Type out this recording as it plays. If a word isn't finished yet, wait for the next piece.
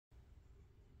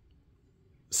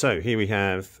So here we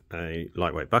have a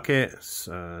lightweight bucket,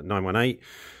 918,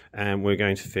 and we're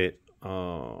going to fit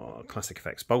our Classic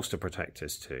Effects bolster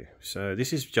protectors too. So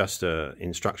this is just an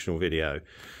instructional video.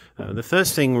 The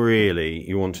first thing really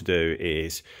you want to do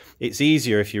is, it's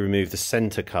easier if you remove the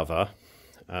center cover,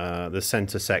 the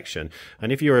center section,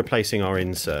 and if you're replacing our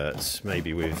inserts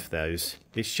maybe with those,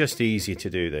 it's just easier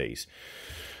to do these.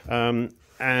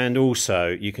 And also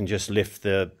you can just lift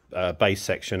the base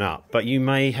section up, but you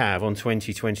may have on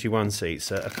 2021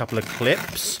 seats a couple of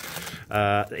clips.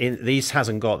 These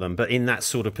hasn't got them, but in that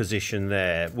sort of position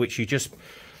there, which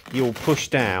you'll push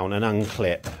down and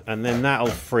unclip, and then that'll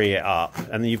free it up,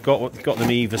 and you've got them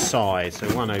either side, so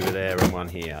one over there and one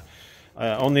here.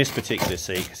 On this particular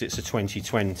seat, because it's a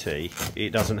 2020, it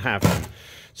doesn't have them.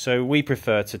 So we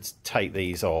prefer to take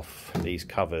these off, these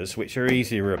covers, which are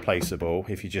easily replaceable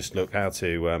if you just look how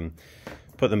to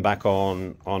put them back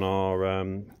on our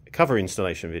cover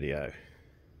installation video.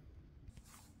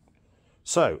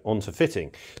 So on to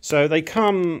fitting. So they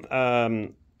come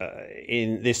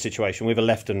in this situation with a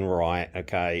left and right,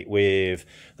 okay, with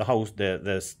the whole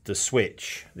the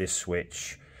switch, this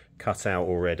switch cut out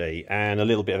already, and a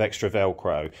little bit of extra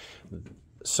Velcro.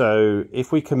 So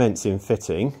if we commence in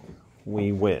fitting,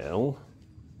 we will.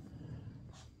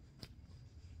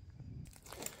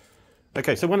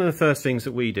 Okay, so one of the first things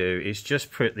that we do is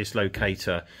just put this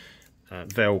locator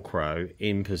Velcro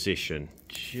in position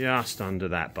just under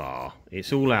that bar.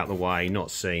 It's all out the way,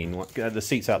 not seen. The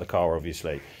seat's out the car,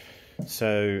 obviously.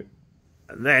 So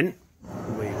then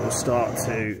we will start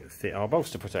to fit our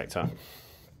bolster protector.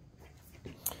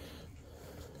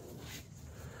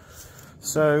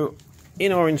 So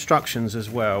in our instructions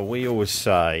as well, we always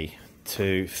say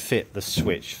to fit the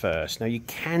switch first. Now you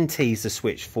can tease the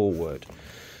switch forward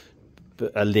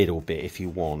a little bit if you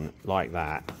want, like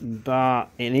that, and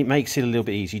it makes it a little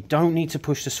bit easy. You don't need to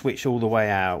push the switch all the way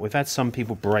out. We've had some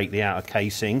people break the outer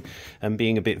casing and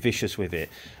being a bit vicious with it,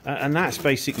 and that's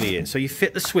basically it. So you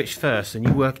fit the switch first and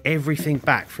you work everything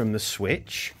back from the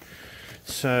switch.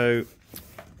 So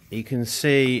you can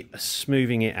see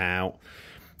smoothing it out.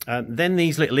 Then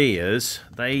these little ears,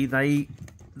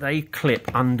 they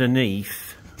clip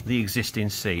underneath the existing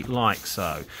seat, like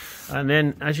so. And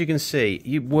then, as you can see,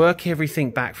 you work everything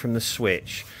back from the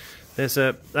switch. There's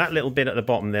that little bit at the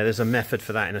bottom there, there's a method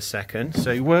for that in a second.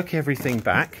 So you work everything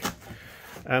back.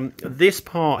 This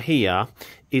part here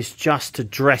is just to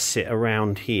dress it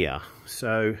around here.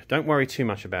 So don't worry too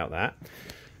much about that.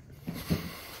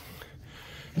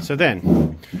 So then,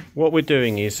 what we're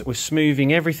doing is we're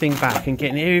smoothing everything back and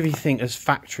getting everything as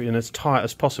factory and as tight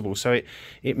as possible so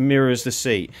it mirrors the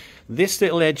seat. This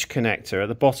little edge connector at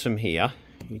the bottom here,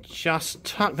 you just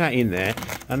tuck that in there,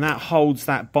 and that holds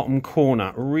that bottom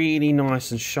corner really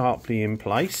nice and sharply in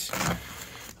place.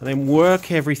 And then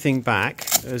work everything back,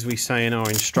 as we say in our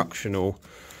instructional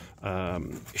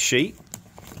sheet.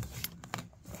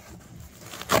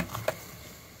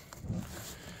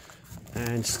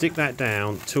 And stick that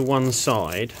down to one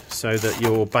side so that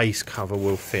your base cover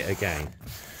will fit again.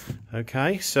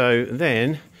 Okay, so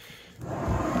then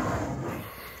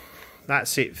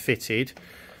that's it fitted.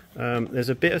 There's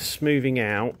a bit of smoothing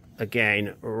out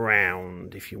again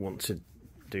around if you want to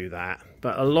do that,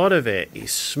 but a lot of it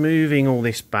is smoothing all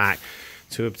this back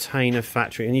to obtain a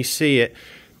factory, and you see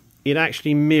it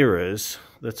actually mirrors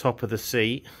the top of the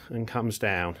seat and comes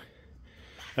down.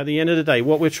 At the end of the day,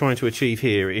 what we're trying to achieve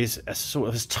here is sort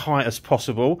of as tight as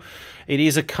possible. It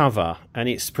is a cover and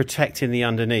it's protecting the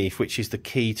underneath, which is the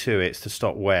key to it, to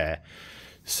stop wear.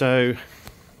 So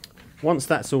once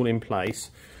that's all in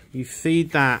place, you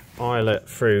feed that eyelet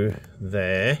through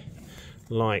there,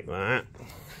 like that.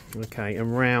 Okay,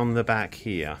 and round the back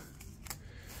here,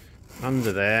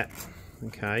 under there.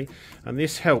 Okay, and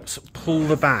this helps pull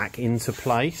the back into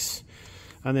place.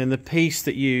 And then the piece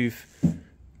that you've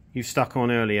stuck on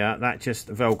earlier, that just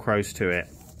velcros to it.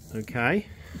 Okay,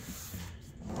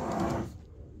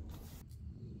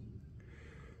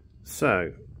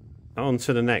 so on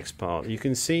to the next part. You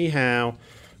can see how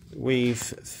we've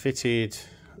fitted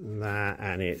that,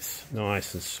 and it's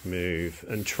nice and smooth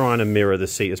and trying to mirror the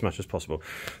seat as much as possible.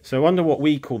 So under what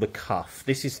we call the cuff,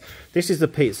 this is the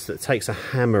piece that takes a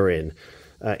hammer in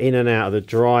and out of the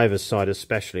driver's side,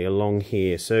 especially along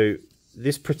here. So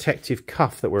this protective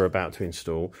cuff that we're about to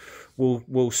install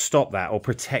will stop that or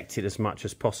protect it as much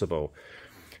as possible.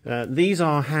 These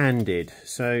are handed,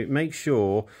 so make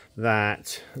sure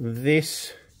that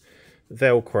this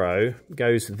Velcro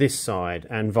goes this side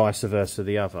and vice versa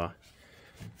the other.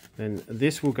 Then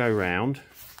this will go round,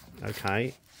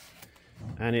 okay,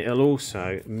 and it'll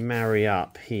also marry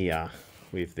up here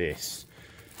with this.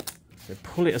 So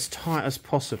pull it as tight as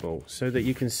possible so that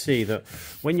you can see that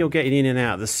when you're getting in and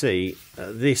out of the seat,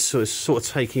 this is sort of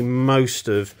taking most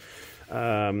of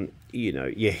you know,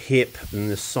 your hip and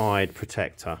the side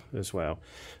protector as well.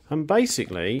 And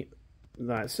basically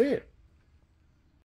that's it.